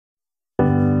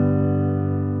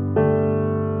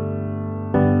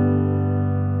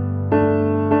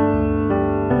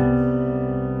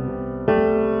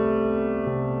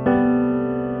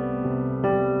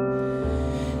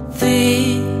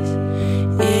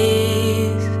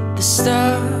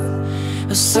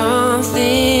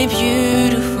something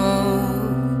beautiful.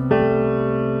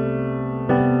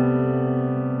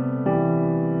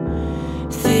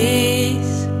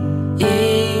 This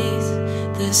is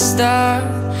the start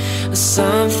of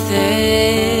something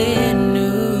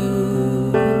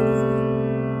new.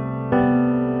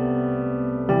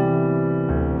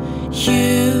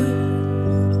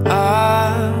 You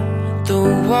are the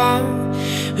one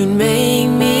who made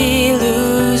me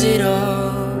lose it all.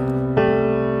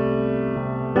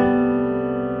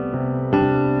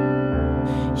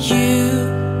 You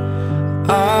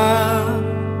are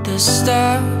the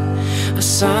start of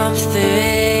something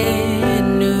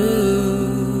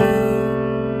new.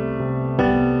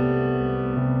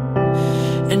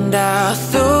 And I'll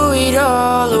throw it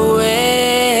all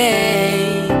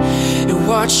away and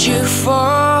watch you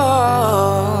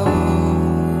fall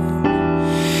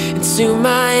into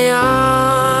my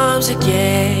arms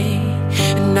again.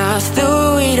 And I'll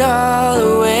throw it all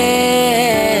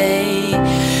away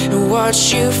and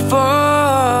watch you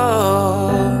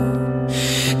fall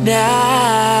now.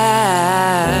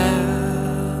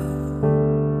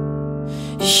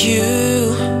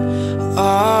 You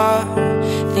are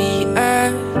the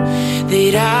earth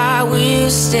that I will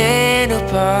stand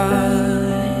upon.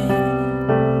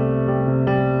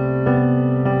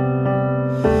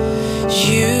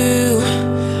 You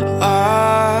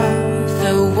are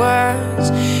the words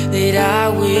that I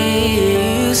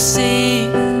will sing.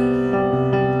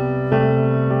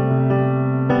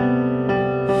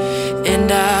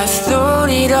 And I've thrown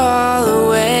it all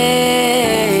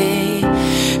away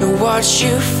and watched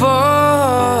you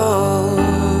fall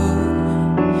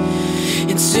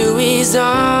into his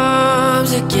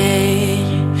arms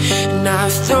again. And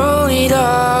I've thrown it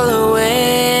all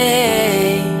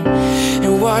away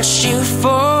and watched you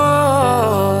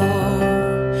fall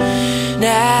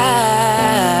now.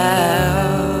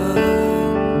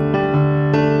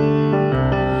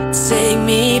 Take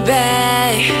me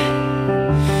back,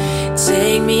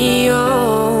 take me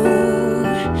home,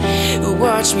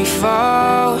 watch me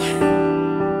fall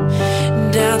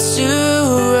down to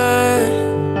earth,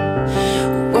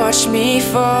 watch me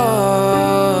fall.